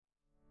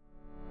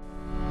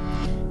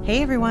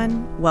Hey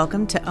everyone,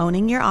 welcome to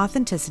Owning Your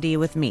Authenticity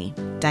with me,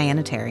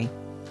 Diana Terry.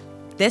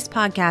 This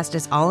podcast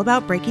is all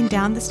about breaking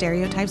down the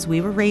stereotypes we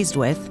were raised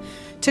with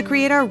to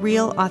create our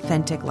real,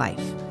 authentic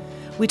life.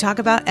 We talk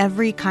about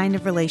every kind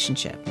of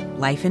relationship,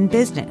 life and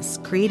business,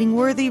 creating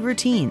worthy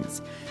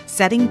routines,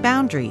 setting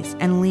boundaries,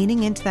 and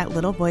leaning into that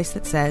little voice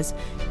that says,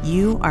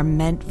 you are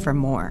meant for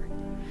more.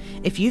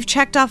 If you've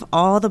checked off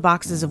all the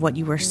boxes of what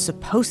you were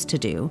supposed to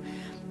do,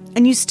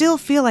 and you still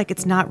feel like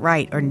it's not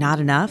right or not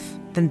enough,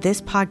 then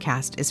this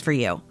podcast is for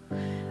you.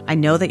 I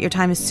know that your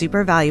time is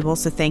super valuable,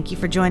 so thank you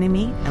for joining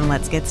me, and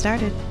let's get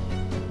started.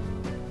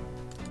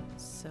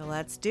 So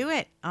let's do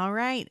it. All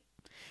right.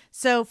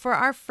 So for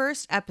our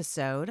first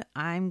episode,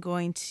 I'm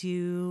going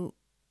to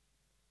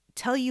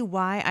tell you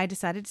why I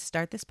decided to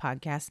start this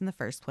podcast in the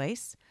first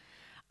place.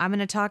 I'm going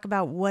to talk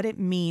about what it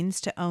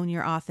means to own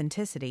your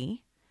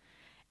authenticity.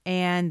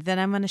 And then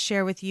I'm going to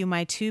share with you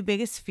my two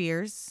biggest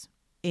fears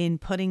in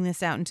putting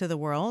this out into the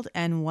world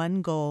and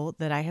one goal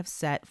that I have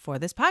set for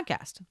this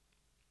podcast.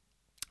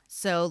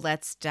 So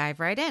let's dive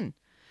right in.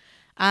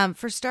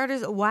 For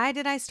starters, why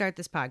did I start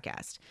this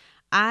podcast?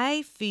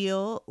 I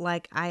feel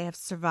like I have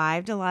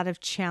survived a lot of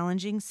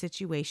challenging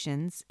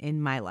situations in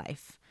my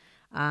life.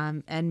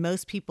 And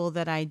most people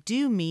that I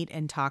do meet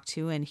and talk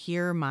to and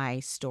hear my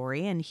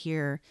story and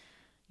hear,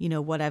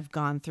 what I've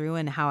gone through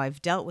and how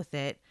I've dealt with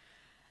it,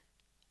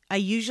 I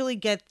usually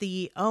get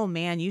the, oh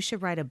man, you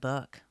should write a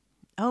book.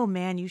 Oh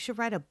man, you should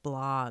write a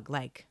blog.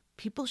 Like,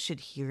 people should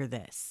hear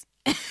this.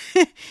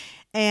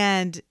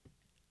 And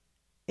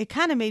it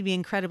kind of made me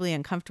incredibly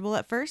uncomfortable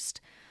at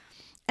first.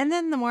 And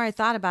then the more I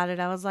thought about it,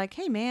 I was like,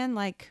 hey man,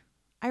 like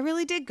I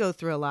really did go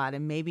through a lot,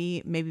 and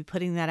maybe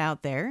putting that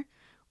out there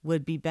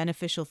would be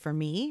beneficial for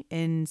me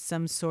in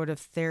some sort of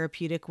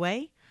therapeutic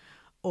way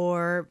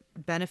or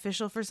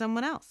beneficial for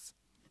someone else.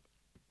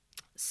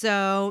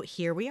 So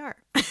here we are.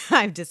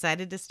 I've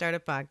decided to start a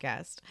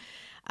podcast.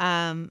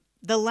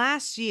 The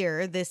last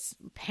year, this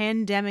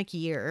pandemic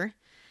year,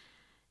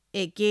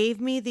 it gave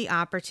me the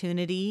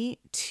opportunity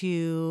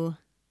to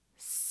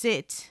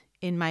sit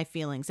in my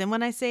feelings. And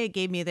when I say it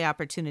gave me the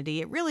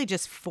opportunity, it really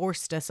just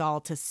forced us all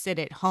to sit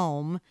at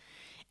home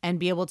and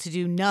be able to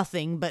do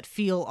nothing but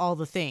feel all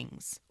the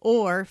things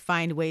or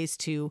find ways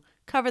to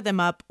cover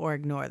them up or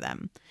ignore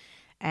them.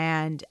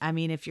 And I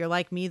mean, if you're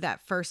like me,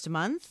 that first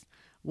month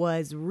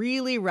was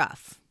really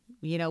rough.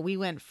 We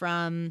went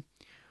from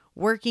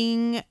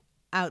working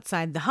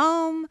outside the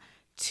home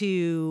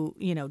to,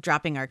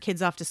 dropping our kids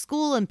off to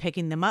school and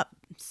picking them up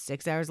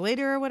 6 hours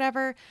later or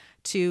whatever,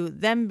 to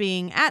them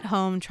being at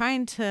home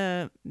trying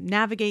to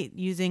navigate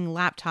using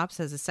laptops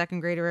as a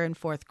second grader and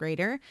fourth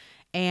grader,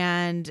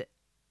 and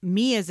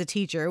me as a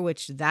teacher,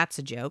 which that's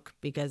a joke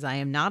because I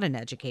am not an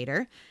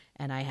educator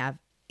and I have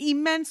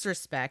immense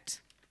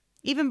respect.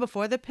 Even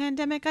before the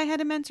pandemic, I had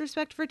immense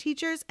respect for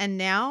teachers, and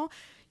now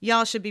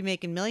y'all should be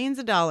making millions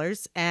of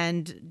dollars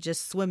and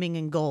just swimming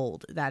in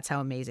gold. That's how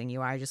amazing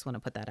you are. I just want to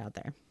put that out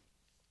there.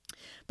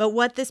 But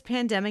what this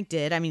pandemic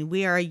did, I mean,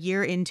 we are a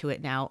year into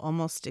it now,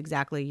 almost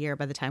exactly a year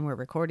by the time we're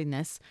recording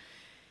this.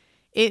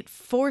 It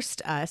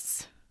forced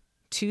us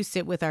to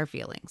sit with our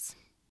feelings.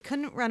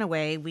 Couldn't run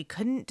away. We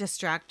couldn't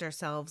distract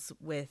ourselves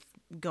with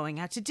going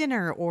out to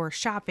dinner or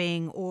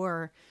shopping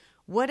or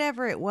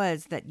whatever it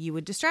was that you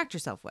would distract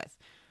yourself with.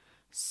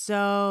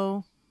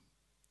 So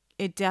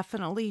it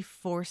definitely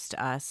forced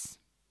us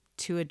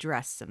to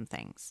address some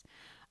things.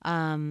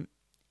 And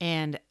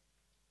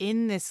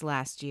in this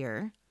last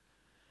year,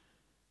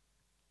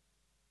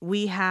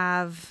 we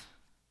have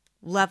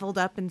leveled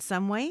up in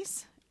some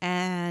ways.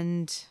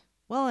 And,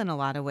 well, in a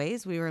lot of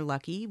ways, we were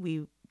lucky.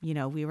 We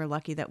were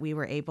lucky that we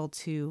were able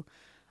to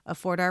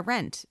afford our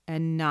rent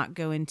and not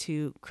go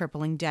into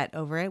crippling debt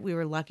over it. We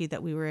were lucky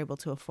that we were able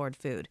to afford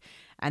food.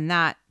 And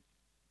that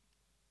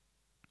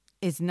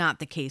is not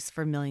the case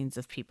for millions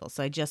of people.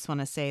 So I just want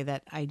to say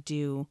that I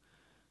do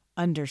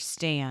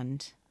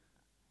understand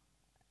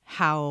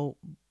how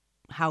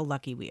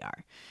lucky we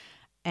are.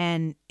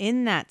 And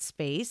in that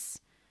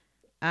space,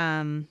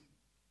 we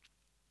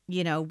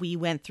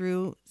went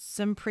through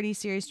some pretty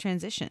serious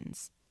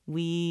transitions.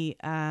 We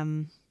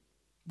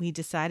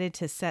decided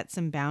to set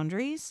some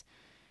boundaries,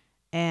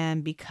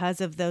 and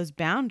because of those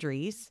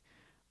boundaries,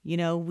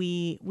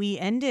 we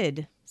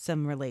ended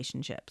some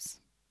relationships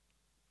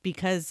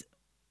because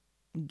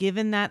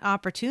given that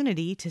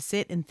opportunity to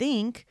sit and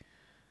think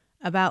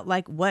about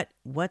like, what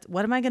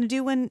am I going to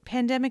do when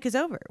pandemic is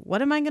over?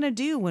 What am I going to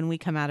do when we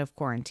come out of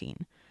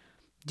quarantine?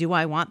 Do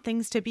I want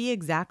things to be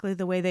exactly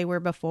the way they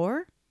were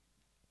before?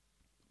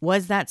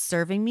 Was that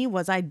serving me?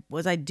 Was I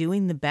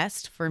doing the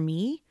best for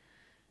me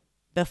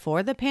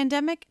before the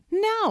pandemic?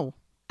 No,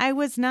 I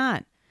was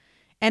not.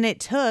 And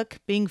it took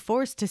being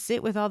forced to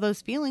sit with all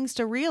those feelings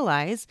to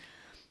realize,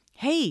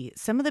 hey,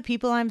 some of the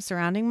people I'm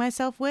surrounding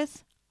myself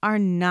with are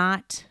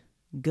not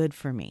good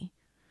for me.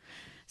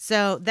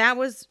 So that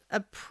was a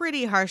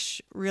pretty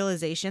harsh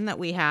realization that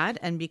we had.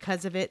 And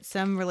because of it,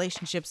 some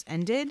relationships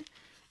ended.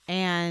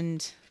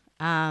 And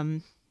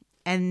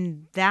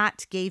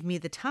that gave me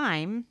the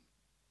time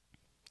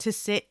to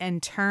sit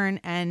and turn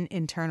and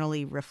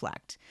internally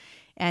reflect.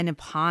 And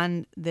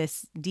upon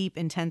this deep,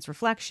 intense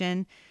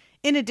reflection,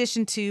 in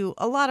addition to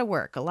a lot of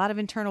work, a lot of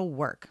internal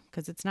work,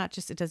 because it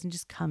doesn't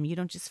just come. You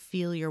don't just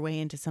feel your way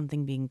into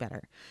something being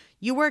better.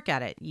 You work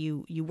at it.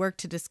 You work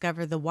to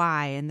discover the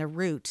why and the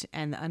root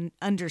and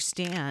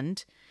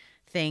understand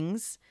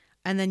things.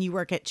 And then you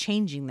work at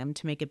changing them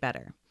to make it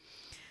better.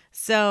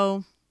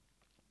 So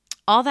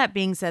all that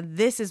being said,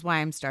 this is why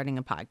I'm starting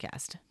a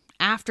podcast.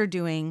 After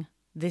doing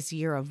this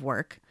year of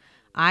work,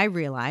 I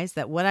realized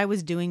that what I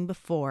was doing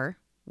before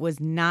was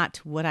not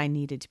what I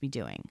needed to be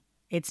doing.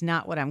 It's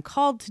not what I'm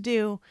called to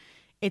do.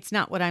 It's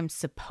not what I'm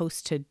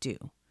supposed to do.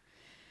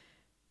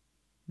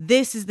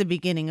 This is the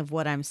beginning of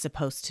what I'm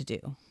supposed to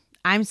do.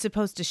 I'm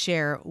supposed to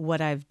share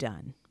what I've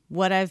done,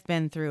 what I've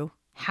been through,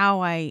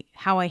 how I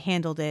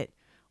handled it,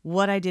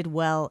 what I did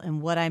well,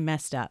 and what I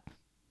messed up,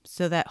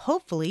 so that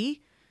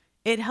hopefully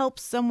it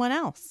helps someone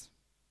else.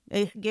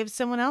 It gives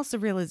someone else a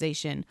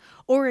realization,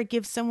 or it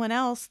gives someone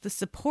else the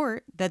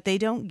support that they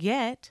don't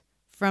get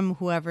from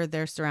whoever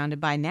they're surrounded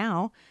by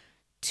now,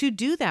 to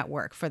do that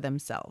work for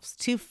themselves,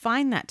 to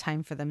find that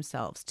time for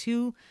themselves,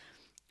 to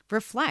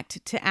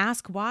reflect, to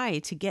ask why,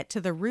 to get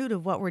to the root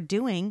of what we're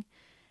doing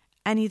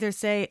and either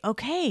say,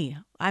 okay,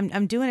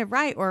 I'm doing it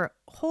right, or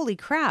holy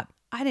crap,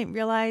 I didn't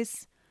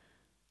realize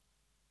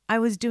I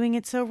was doing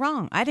it so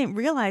wrong. I didn't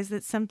realize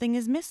that something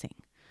is missing.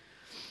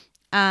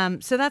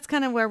 So that's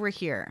kind of where we're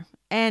here.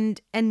 And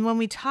when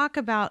we talk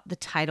about the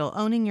title,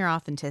 Owning Your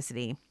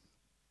Authenticity,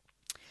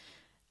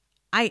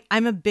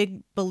 I'm a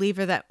big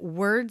believer that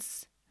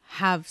words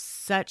have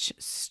such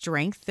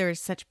strength. There is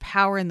such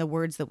power in the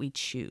words that we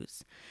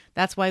choose.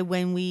 That's why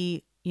when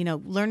we,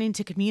 learning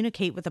to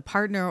communicate with a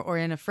partner or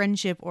in a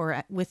friendship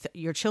or with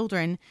your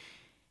children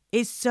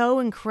is so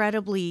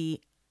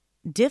incredibly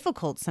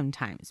difficult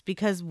sometimes,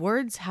 because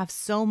words have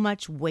so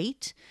much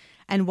weight.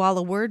 And while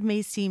a word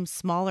may seem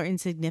small or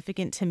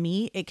insignificant to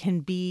me, it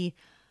can be,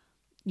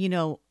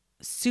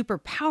 super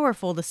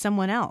powerful to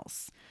someone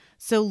else.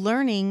 So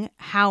learning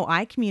how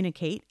I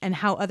communicate and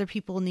how other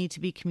people need to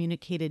be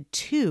communicated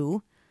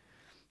to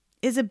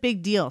is a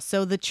big deal.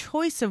 So the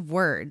choice of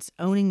words,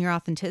 owning your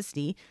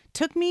authenticity,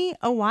 took me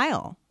a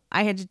while.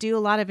 I had to do a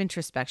lot of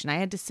introspection. I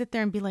had to sit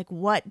there and be like,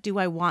 what do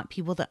I want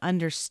people to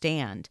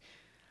understand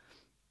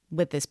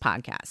with this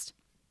podcast?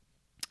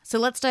 So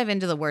let's dive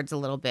into the words a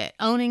little bit.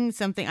 Owning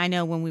something. I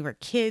know when we were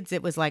kids,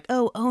 it was like,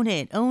 oh, own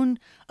it. Own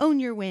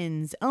your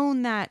wins.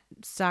 Own that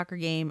soccer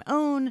game.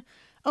 Own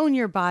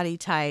your body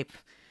type.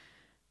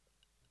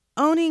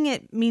 Owning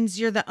it means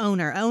you're the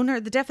owner.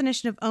 The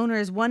definition of owner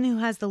is one who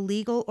has the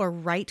legal or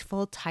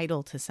rightful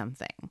title to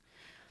something.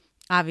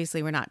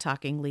 Obviously, we're not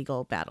talking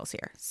legal battles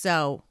here.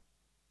 So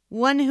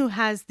one who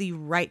has the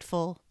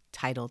rightful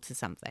title to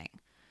something.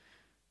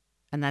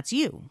 And that's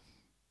you.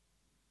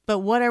 But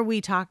what are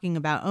we talking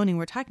about owning?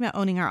 We're talking about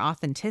owning our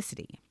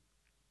authenticity.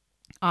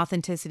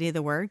 Authenticity of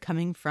the word,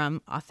 coming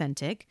from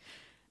authentic,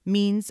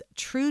 means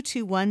true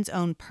to one's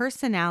own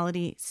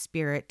personality,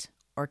 spirit,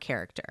 or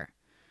character.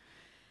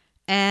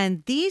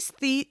 And these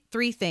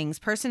three things,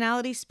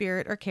 personality,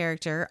 spirit, or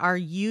character, are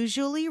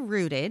usually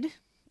rooted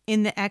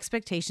in the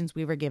expectations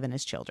we were given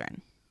as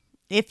children.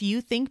 If you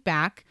think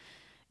back,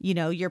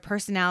 your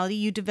personality,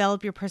 you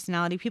develop your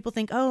personality. People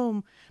think,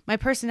 oh, my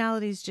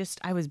personality is just,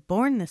 I was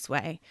born this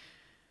way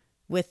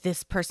with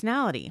this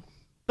personality.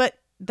 But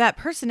that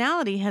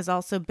personality has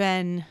also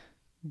been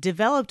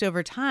developed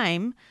over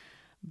time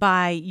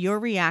by your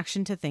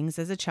reaction to things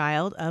as a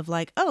child of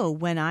like, oh,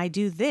 when I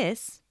do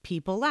this,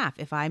 people laugh.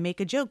 If I make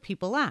a joke,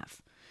 people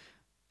laugh.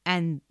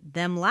 And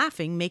them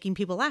laughing, making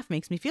people laugh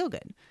makes me feel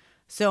good.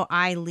 So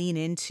I lean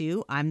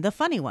into, I'm the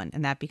funny one,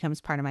 and that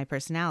becomes part of my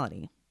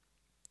personality.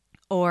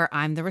 Or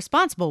I'm the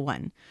responsible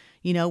one.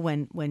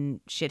 When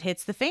shit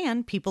hits the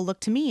fan, people look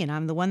to me and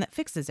I'm the one that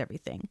fixes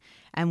everything.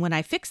 And when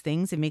I fix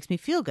things, it makes me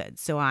feel good.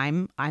 So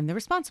I'm the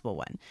responsible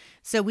one.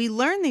 So we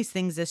learn these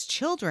things as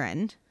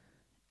children,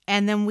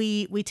 and then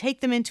we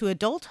take them into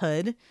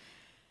adulthood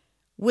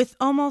with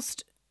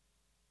almost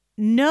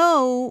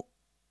no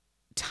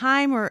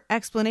time or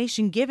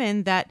explanation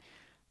given that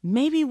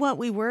maybe what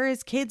we were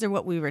as kids or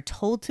what we were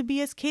told to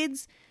be as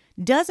kids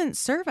doesn't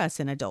serve us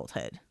in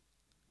adulthood.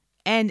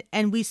 And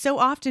we so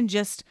often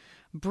just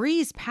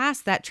breeze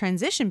past that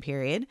transition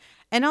period,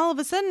 and all of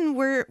a sudden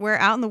we're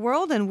out in the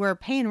world and we're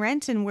paying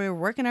rent and we're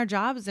working our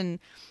jobs, and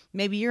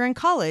maybe you're in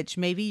college,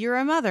 maybe you're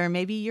a mother,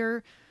 maybe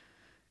you're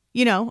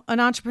an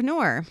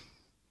entrepreneur.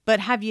 But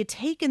have you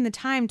taken the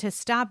time to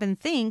stop and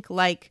think,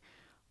 like,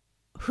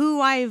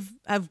 who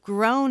I've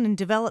grown and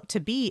developed to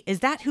be,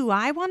 is that who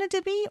I wanted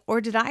to be? Or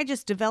did I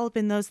just develop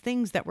in those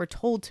things that were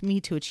told to me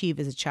to achieve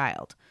as a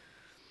child?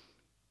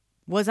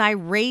 Was I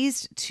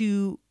raised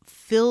to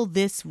fill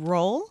this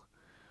role?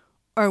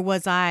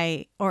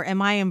 Or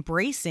am I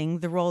embracing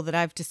the role that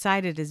I've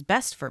decided is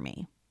best for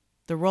me?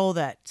 The role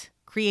that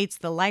creates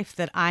the life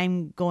that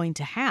I'm going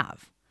to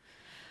have.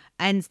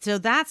 And so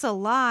that's a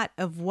lot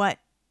of what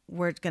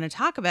we're going to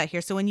talk about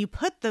here. So when you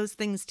put those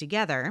things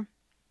together,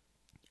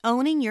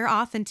 owning your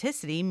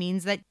authenticity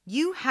means that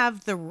you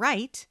have the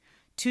right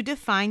to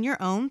define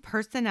your own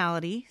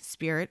personality,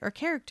 spirit, or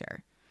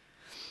character.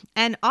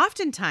 And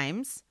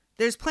oftentimes,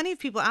 there's plenty of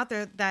people out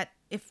there that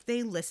if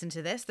they listen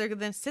to this, they're going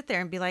to sit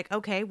there and be like,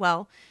 okay,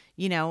 well,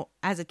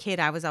 as a kid,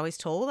 I was always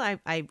told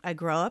I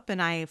grow up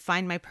and I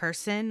find my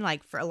person.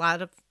 Like for a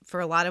lot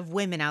of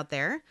women out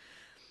there,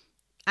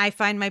 I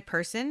find my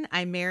person.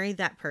 I marry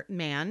that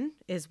man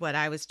is what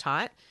I was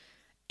taught.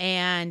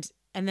 And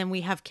then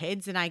we have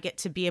kids and I get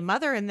to be a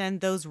mother. And then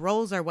those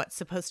roles are what's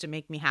supposed to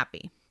make me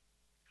happy.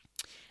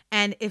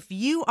 And if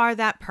you are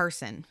that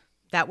person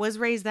that was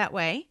raised that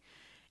way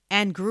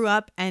and grew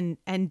up and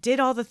did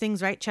all the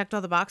things right, checked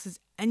all the boxes,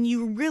 and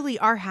you really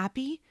are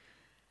happy,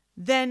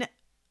 then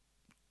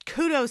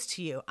kudos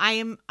to you. I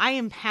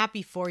am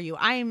happy for you.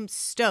 I am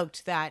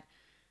stoked that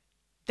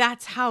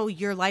that's how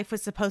your life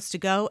was supposed to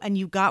go and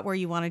you got where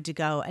you wanted to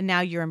go. And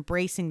now you're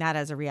embracing that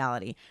as a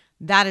reality.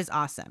 That is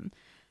awesome.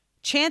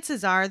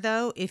 Chances are,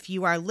 though, if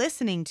you are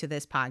listening to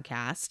this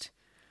podcast,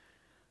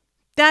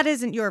 that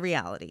isn't your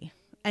reality.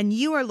 And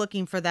you are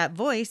looking for that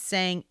voice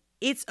saying,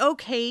 it's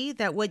okay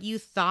that what you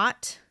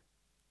thought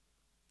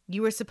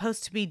you were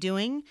supposed to be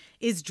doing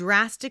is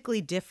drastically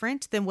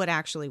different than what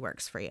actually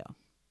works for you.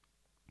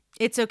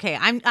 It's okay.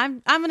 I'm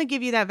going to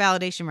give you that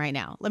validation right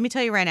now. Let me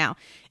tell you right now,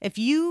 if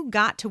you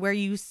got to where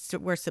you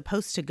were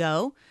supposed to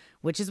go,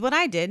 which is what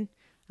I did,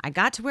 I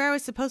got to where I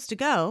was supposed to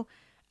go,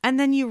 and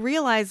then you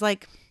realize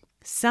like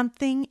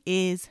something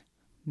is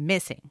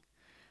missing.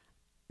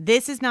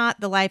 This is not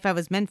the life I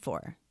was meant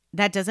for.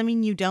 That doesn't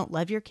mean you don't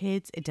love your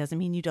kids. It doesn't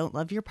mean you don't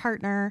love your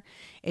partner.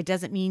 It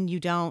doesn't mean you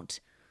don't,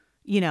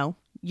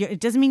 it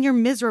doesn't mean you're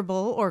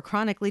miserable or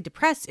chronically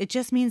depressed. It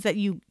just means that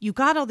you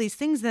got all these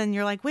things. Then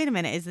you're like, wait a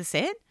minute, is this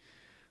it?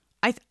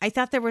 I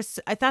thought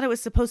it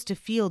was supposed to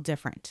feel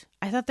different.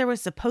 I thought there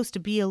was supposed to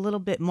be a little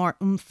bit more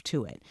oomph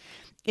to it.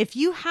 If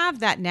you have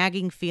that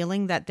nagging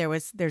feeling that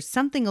there's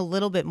something a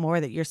little bit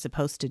more that you're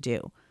supposed to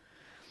do,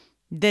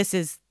 this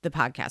is the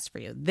podcast for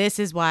you. This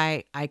is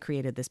why I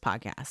created this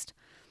podcast.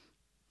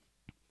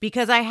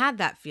 Because I had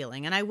that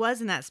feeling and I was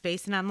in that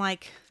space and I'm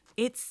like,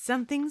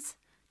 something's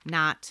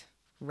not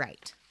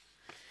right.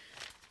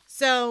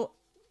 So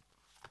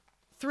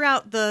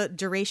throughout the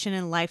duration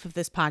and life of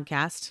this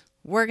podcast,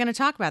 we're going to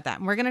talk about that.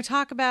 And we're going to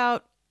talk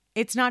about,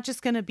 it's not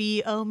just going to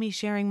be, me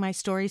sharing my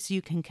story so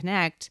you can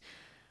connect.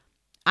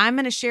 I'm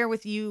going to share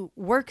with you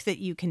work that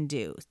you can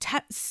do,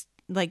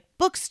 like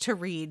books to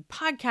read,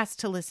 podcasts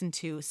to listen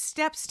to,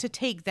 steps to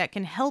take that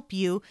can help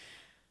you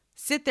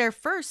sit there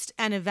first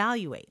and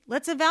evaluate.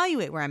 Let's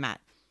evaluate where I'm at.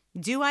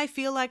 Do I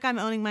feel like I'm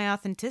owning my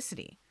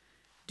authenticity?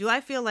 Do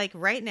I feel like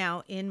right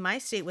now in my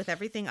state with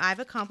everything I've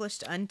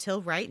accomplished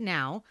until right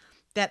now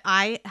that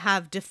I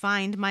have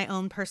defined my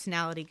own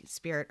personality,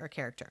 spirit, or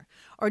character?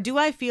 Or do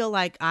I feel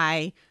like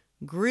I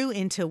grew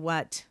into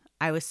what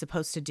I was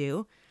supposed to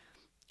do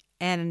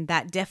and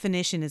that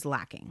definition is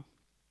lacking?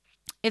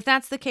 If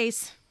that's the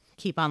case,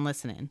 keep on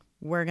listening.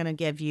 We're going to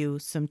give you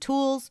some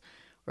tools.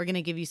 We're going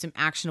to give you some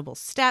actionable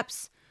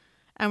steps.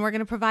 And we're going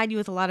to provide you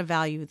with a lot of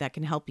value that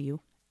can help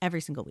you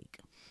every single week.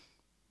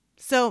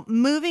 So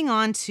moving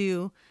on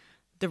to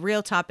the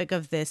real topic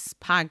of this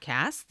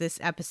podcast, this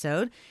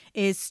episode,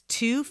 is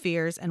 2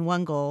 fears and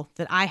 1 goal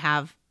that I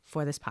have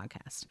for this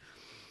podcast.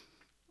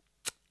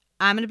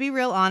 I'm going to be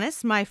real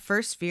honest. My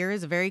first fear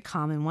is a very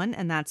common one,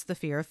 and that's the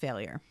fear of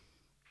failure.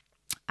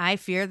 I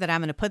fear that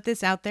I'm going to put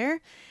this out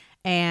there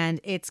and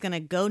it's going to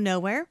go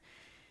nowhere.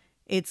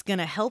 It's going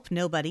to help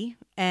nobody.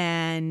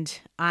 And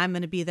I'm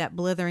going to be that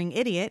blithering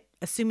idiot,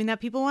 assuming that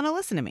people want to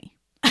listen to me.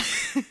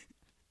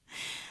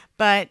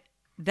 But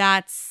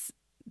that's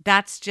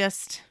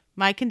just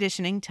my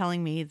conditioning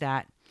telling me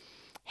that,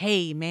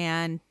 hey,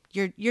 man,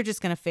 you're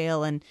just going to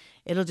fail and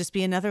it'll just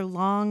be another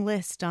long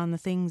list on the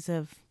things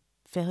of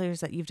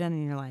failures that you've done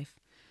in your life.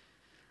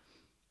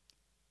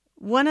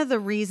 One of the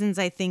reasons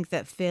I think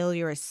that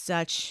failure is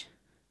such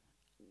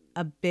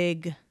a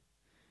big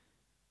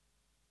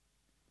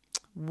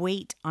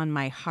weight on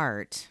my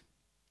heart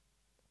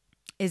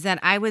is that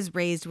I was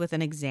raised with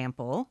an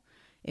example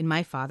in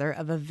my father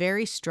of a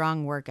very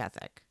strong work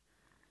ethic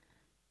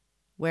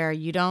where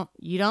you don't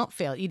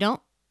fail. You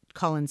don't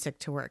call in sick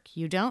to work.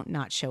 You don't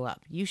not show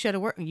up. You show to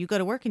work. You go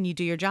to work and you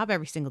do your job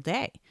every single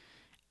day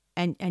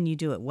and you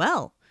do it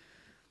well.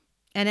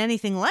 And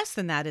anything less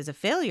than that is a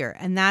failure.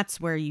 And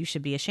that's where you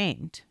should be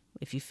ashamed.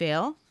 If you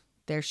fail,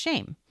 there's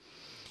shame.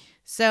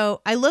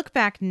 So I look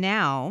back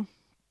now,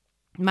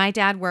 my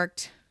dad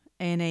worked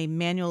in a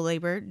manual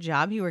labor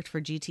job. He worked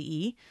for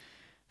GTE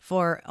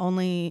for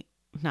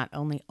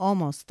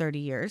almost 30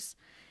 years.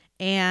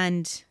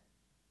 And,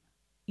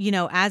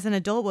 as an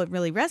adult, what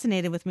really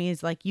resonated with me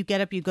is like, you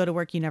get up, you go to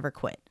work, you never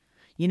quit.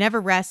 You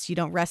never rest. You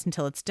don't rest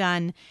until it's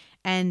done.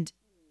 And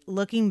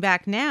looking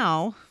back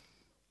now,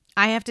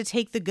 I have to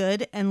take the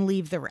good and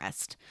leave the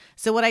rest.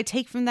 So what I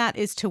take from that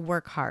is to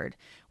work hard.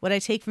 What I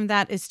take from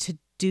that is to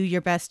do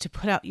your best, to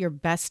put out your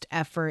best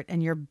effort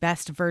and your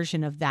best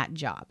version of that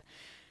job.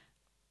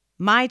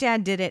 My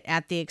dad did it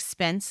at the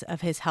expense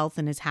of his health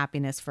and his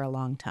happiness for a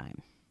long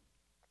time.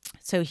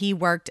 So he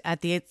worked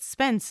at the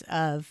expense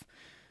of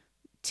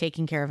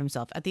taking care of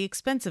himself at the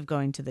expense of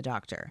going to the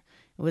doctor.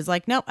 It was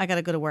like, nope, I got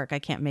to go to work. I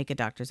can't make a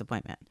doctor's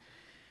appointment.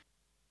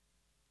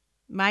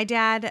 My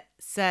dad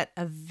set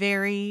a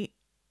very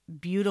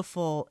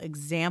beautiful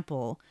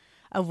example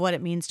of what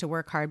it means to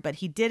work hard, but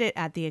he did it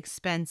at the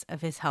expense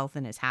of his health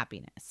and his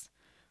happiness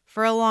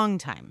for a long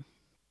time.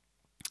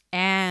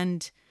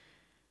 And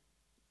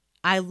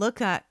I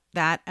look at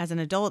that as an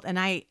adult, and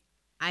I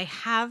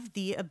have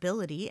the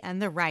ability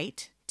and the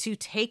right to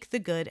take the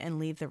good and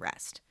leave the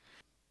rest.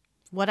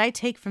 What I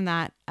take from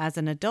that as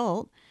an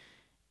adult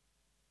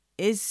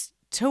is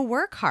to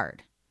work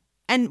hard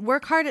and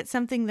work hard at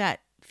something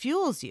that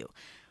fuels you.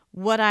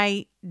 What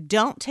I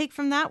don't take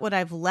from that, what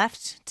I've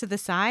left to the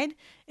side,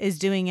 is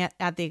doing it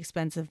at the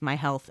expense of my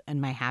health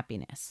and my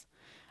happiness.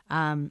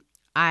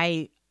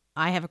 I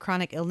have a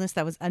chronic illness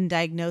that was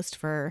undiagnosed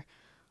for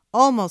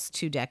almost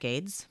 2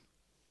 decades.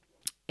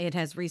 It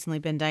has recently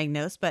been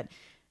diagnosed, but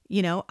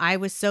I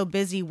was so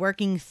busy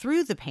working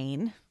through the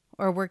pain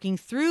or working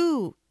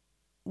through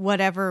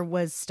whatever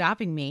was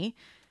stopping me.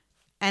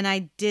 And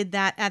I did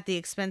that at the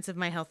expense of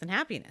my health and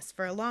happiness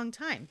for a long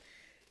time.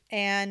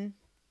 And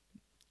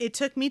it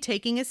took me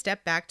taking a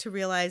step back to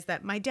realize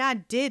that my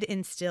dad did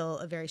instill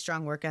a very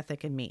strong work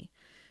ethic in me,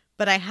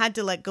 but I had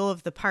to let go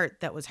of the part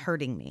that was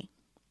hurting me.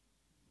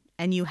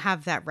 And you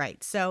have that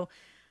right. So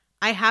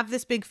I have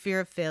this big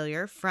fear of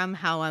failure from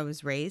how I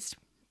was raised,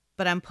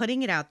 but I'm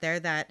putting it out there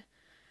that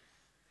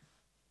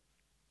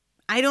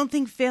I don't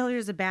think failure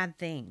is a bad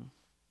thing.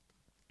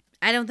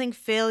 I don't think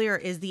failure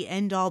is the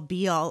end all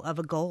be all of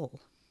a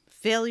goal.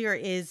 Failure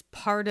is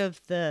part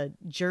of the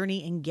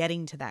journey in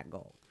getting to that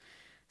goal.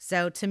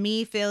 So to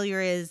me,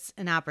 failure is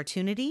an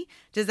opportunity.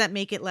 Does that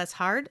make it less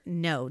hard?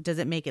 No. Does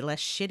it make it less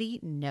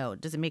shitty? No.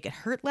 Does it make it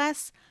hurt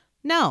less?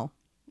 No.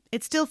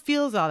 It still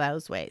feels all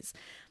those ways.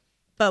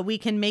 But we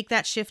can make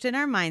that shift in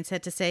our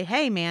mindset to say,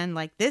 hey, man,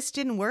 like this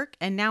didn't work.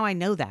 And now I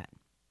know that.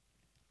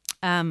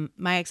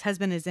 My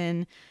ex-husband is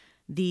in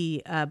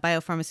the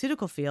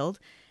biopharmaceutical field.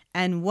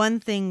 And one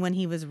thing when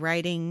he was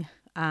writing,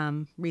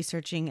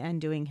 researching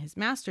and doing his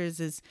master's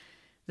is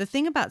the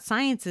thing about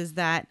science is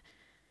that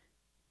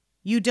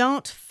you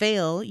don't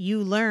fail. You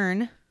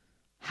learn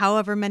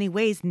however many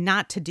ways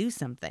not to do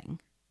something.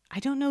 I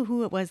don't know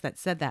who it was that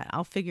said that.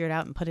 I'll figure it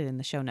out and put it in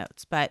the show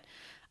notes. But,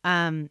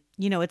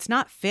 it's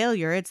not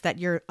failure. It's that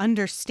you're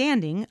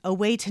understanding a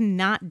way to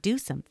not do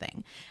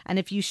something. And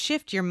if you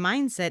shift your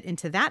mindset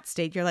into that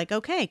state, you're like,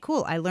 okay,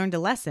 cool. I learned a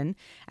lesson.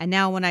 And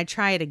now when I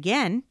try it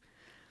again,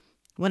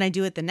 when I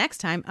do it the next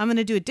time, I'm going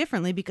to do it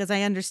differently because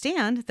I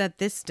understand that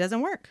this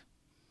doesn't work.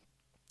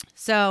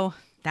 So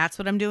that's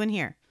what I'm doing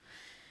here.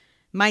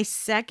 My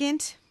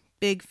second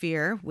big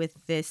fear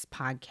with this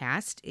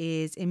podcast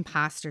is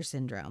imposter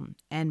syndrome.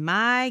 And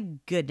my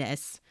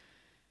goodness,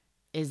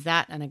 is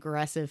that an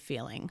aggressive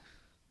feeling?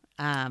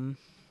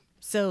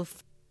 So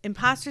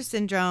imposter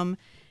syndrome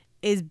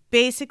is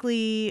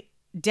basically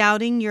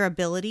doubting your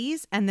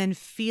abilities and then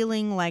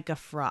feeling like a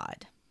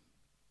fraud.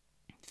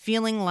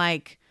 Feeling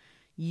like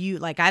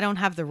I don't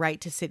have the right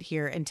to sit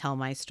here and tell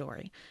my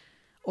story,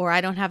 or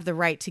I don't have the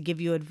right to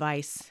give you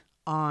advice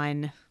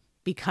on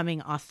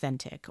becoming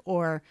authentic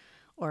or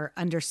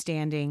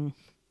understanding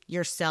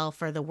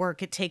yourself or the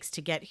work it takes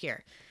to get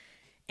here.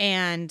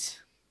 And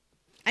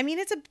I mean,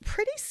 it's a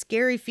pretty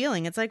scary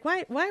feeling. It's like,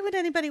 why would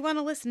anybody want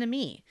to listen to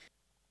me?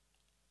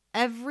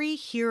 Every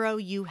hero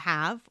you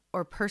have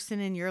or person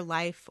in your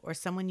life or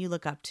someone you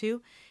look up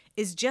to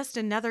is just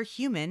another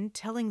human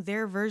telling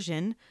their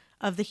version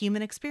of the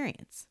human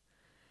experience.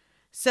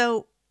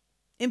 So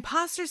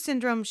imposter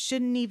syndrome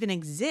shouldn't even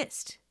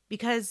exist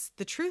because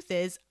the truth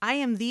is I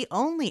am the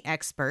only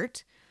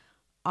expert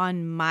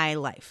on my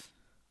life.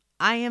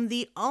 I am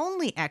the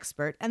only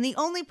expert and the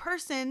only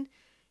person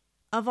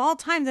of all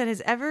time that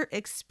has ever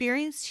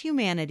experienced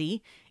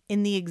humanity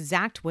in the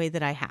exact way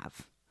that I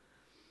have.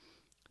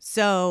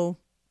 So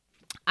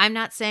I'm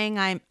not saying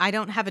I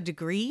don't have a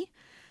degree.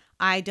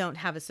 I don't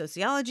have a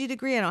sociology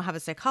degree. I don't have a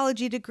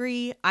psychology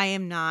degree. I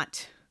am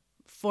not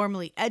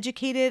formally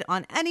educated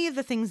on any of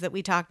the things that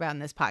we talk about in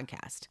this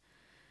podcast.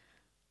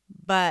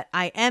 But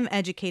I am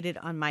educated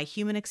on my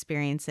human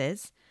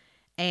experiences.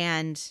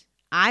 And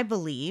I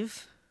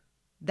believe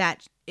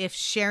that if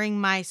sharing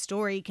my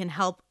story can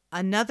help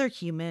another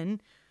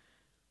human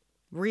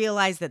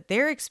realize that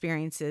their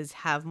experiences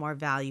have more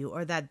value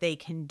or that they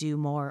can do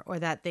more or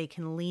that they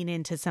can lean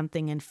into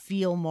something and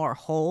feel more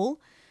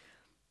whole,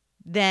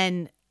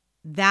 then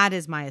that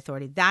is my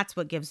authority. That's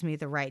what gives me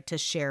the right to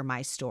share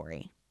my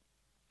story.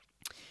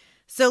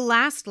 So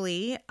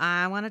lastly,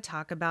 I want to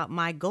talk about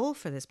my goal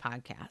for this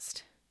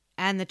podcast.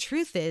 And the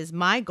truth is,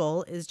 my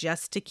goal is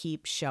just to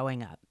keep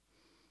showing up.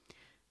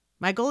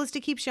 My goal is to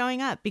keep showing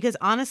up because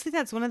honestly,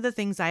 that's one of the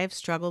things I have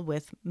struggled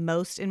with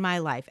most in my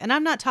life. And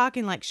I'm not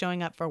talking like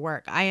showing up for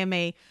work. I am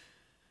a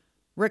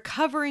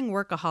recovering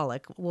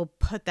workaholic. We'll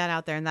put that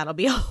out there and that'll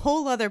be a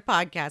whole other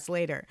podcast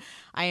later.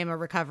 I am a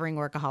recovering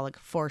workaholic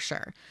for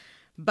sure.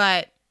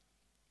 But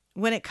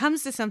when it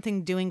comes to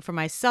something doing for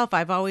myself,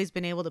 I've always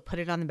been able to put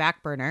it on the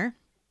back burner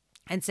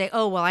and say,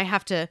 oh, well, I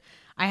have to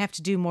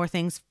do more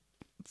things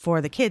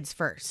for the kids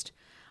first.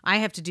 I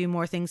have to do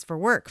more things for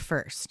work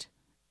first.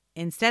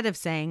 Instead of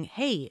saying,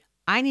 hey,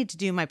 I need to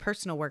do my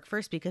personal work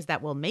first because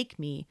that will make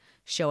me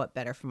show up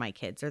better for my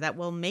kids, or that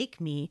will make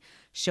me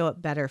show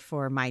up better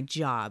for my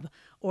job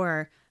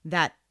or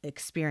that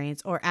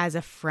experience or as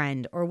a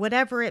friend or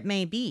whatever it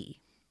may be.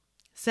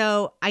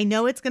 So I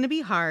know it's going to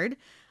be hard.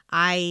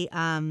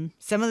 Some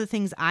of the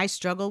things I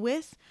struggle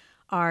with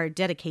are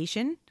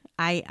dedication.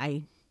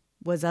 I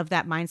was of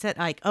that mindset,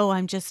 like, oh,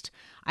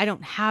 I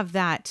don't have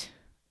that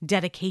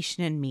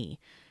dedication in me.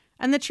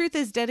 And the truth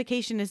is,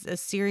 dedication is a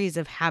series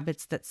of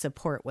habits that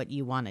support what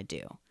you want to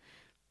do.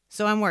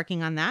 So I'm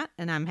working on that,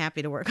 and I'm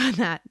happy to work on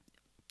that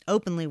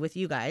openly with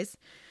you guys.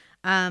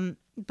 But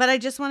I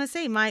just want to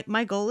say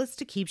my goal is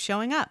to keep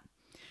showing up.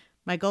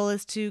 My goal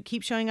is to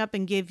keep showing up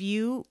and give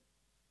you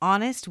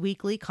honest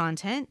weekly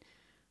content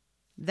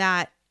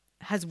that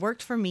has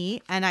worked for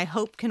me and I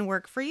hope can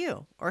work for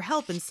you or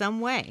help in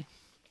some way.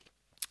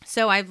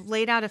 So I've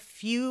laid out a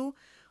few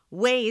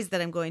ways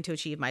that I'm going to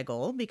achieve my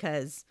goal,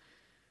 because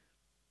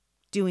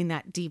doing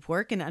that deep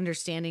work and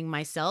understanding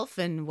myself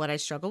and what I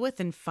struggle with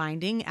and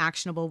finding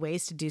actionable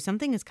ways to do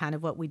something is kind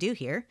of what we do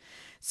here.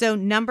 So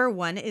number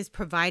one is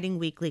providing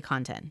weekly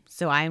content.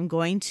 So I am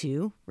going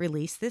to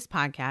release this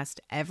podcast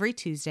every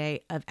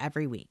Tuesday of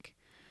every week.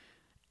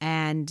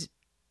 And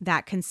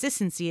that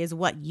consistency is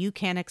what you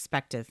can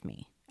expect of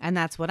me. And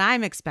that's what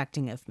I'm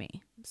expecting of me.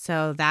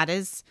 So that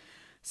is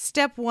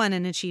step one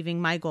in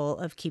achieving my goal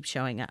of keep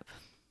showing up.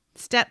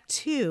 Step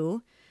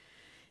two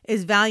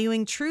is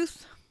valuing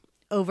truth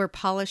over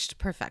polished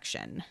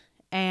perfection.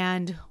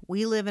 And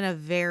we live in a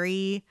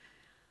very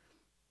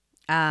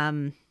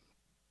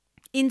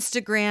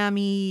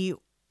Instagram-y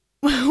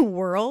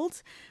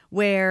world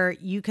where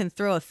you can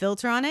throw a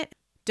filter on it.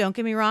 Don't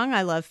get me wrong,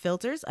 I love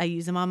filters. I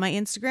use them on my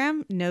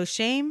Instagram. No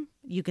shame.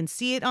 You can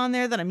see it on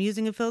there that I'm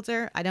using a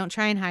filter. I don't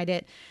try and hide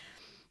it.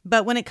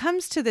 But when it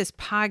comes to this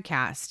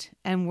podcast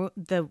and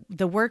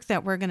the work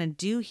that we're going to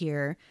do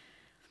here,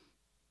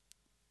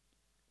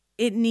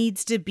 it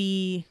needs to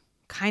be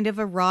kind of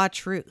a raw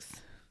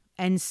truth.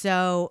 And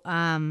so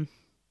I'm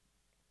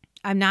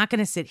not going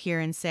to sit here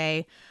and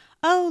say,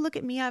 oh, look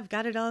at me, I've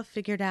got it all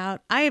figured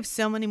out. I have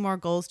so many more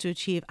goals to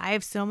achieve. I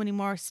have so many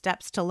more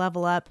steps to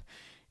level up.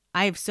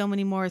 I have so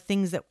many more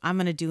things that I'm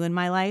going to do in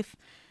my life.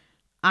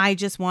 I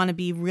just want to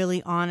be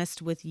really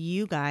honest with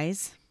you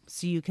guys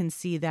so you can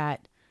see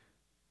that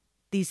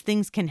these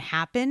things can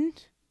happen,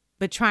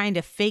 but trying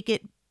to fake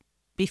it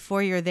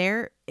before you're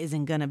there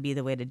isn't going to be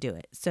the way to do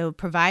it. So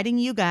providing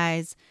you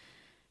guys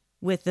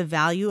with the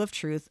value of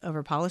truth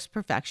over polished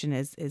perfection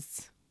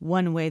is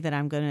one way that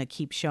I'm going to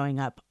keep showing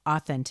up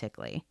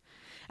authentically.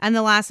 And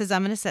the last is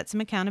I'm going to set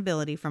some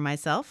accountability for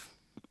myself.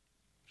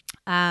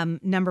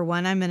 Number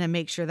one, I'm going to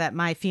make sure that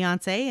my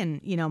fiance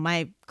and,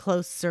 my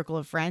close circle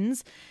of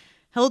friends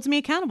holds me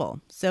accountable.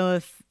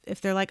 So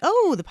if they're like,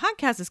 oh, the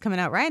podcast is coming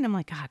out, right? And I'm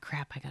like, ah,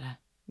 crap, I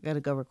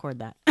gotta go record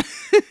that.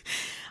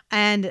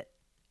 And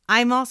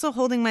I'm also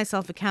holding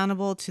myself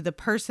accountable to the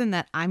person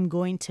that I'm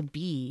going to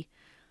be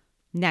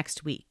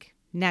next week,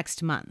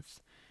 next month.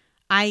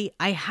 I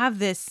have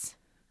this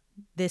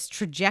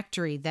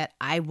trajectory that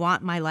I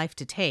want my life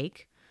to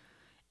take.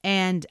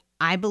 And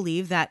I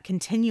believe that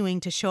continuing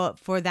to show up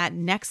for that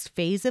next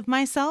phase of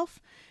myself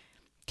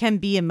can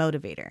be a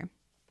motivator.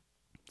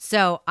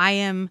 So I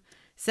am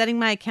setting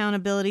my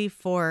accountability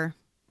for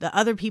the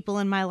other people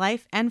in my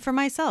life and for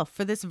myself,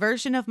 for this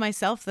version of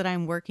myself that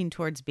I'm working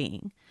towards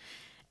being.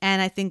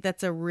 And I think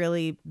that's a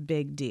really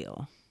big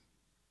deal.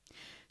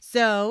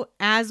 So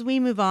as we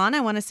move on, I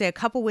want to say a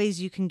couple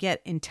ways you can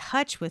get in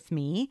touch with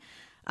me.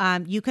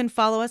 You can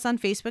follow us on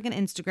Facebook and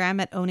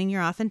Instagram at Owning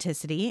Your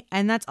Authenticity.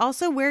 And that's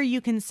also where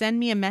you can send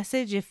me a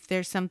message if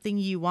there's something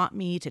you want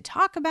me to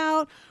talk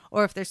about,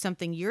 or if there's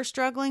something you're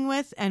struggling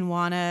with and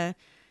want to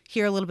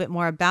hear a little bit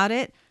more about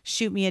it.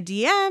 Shoot me a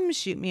DM,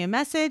 shoot me a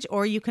message,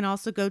 or you can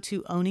also go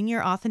to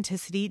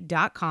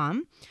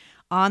owningyouраuthenticity.com.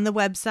 On the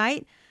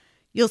website,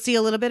 you'll see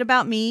a little bit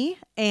about me,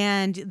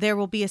 and there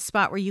will be a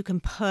spot where you can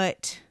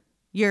put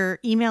your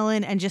email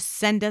in and just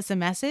send us a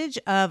message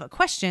of a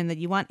question that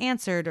you want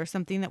answered or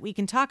something that we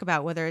can talk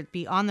about, whether it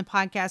be on the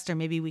podcast or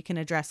maybe we can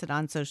address it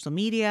on social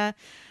media.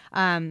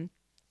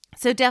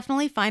 So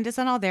definitely find us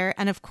on all there.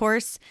 And of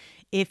course,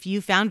 if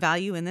you found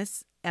value in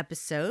this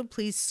episode,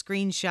 please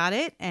screenshot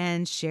it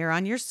and share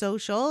on your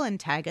social and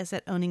tag us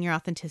at Owning Your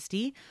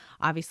Authenticity.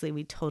 Obviously,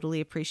 we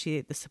totally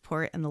appreciate the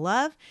support and the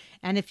love.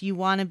 And if you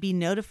want to be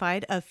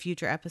notified of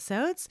future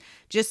episodes,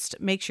 just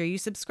make sure you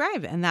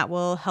subscribe, and that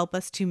will help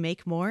us to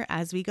make more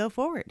as we go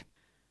forward.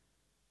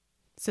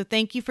 So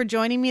thank you for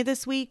joining me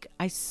this week.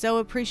 I so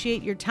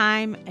appreciate your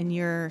time and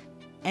your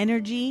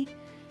energy.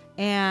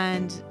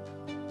 And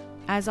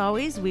as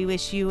always, we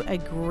wish you a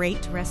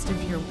great rest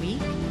of your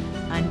week.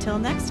 Until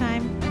next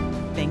time.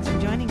 Thanks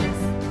for joining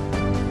us.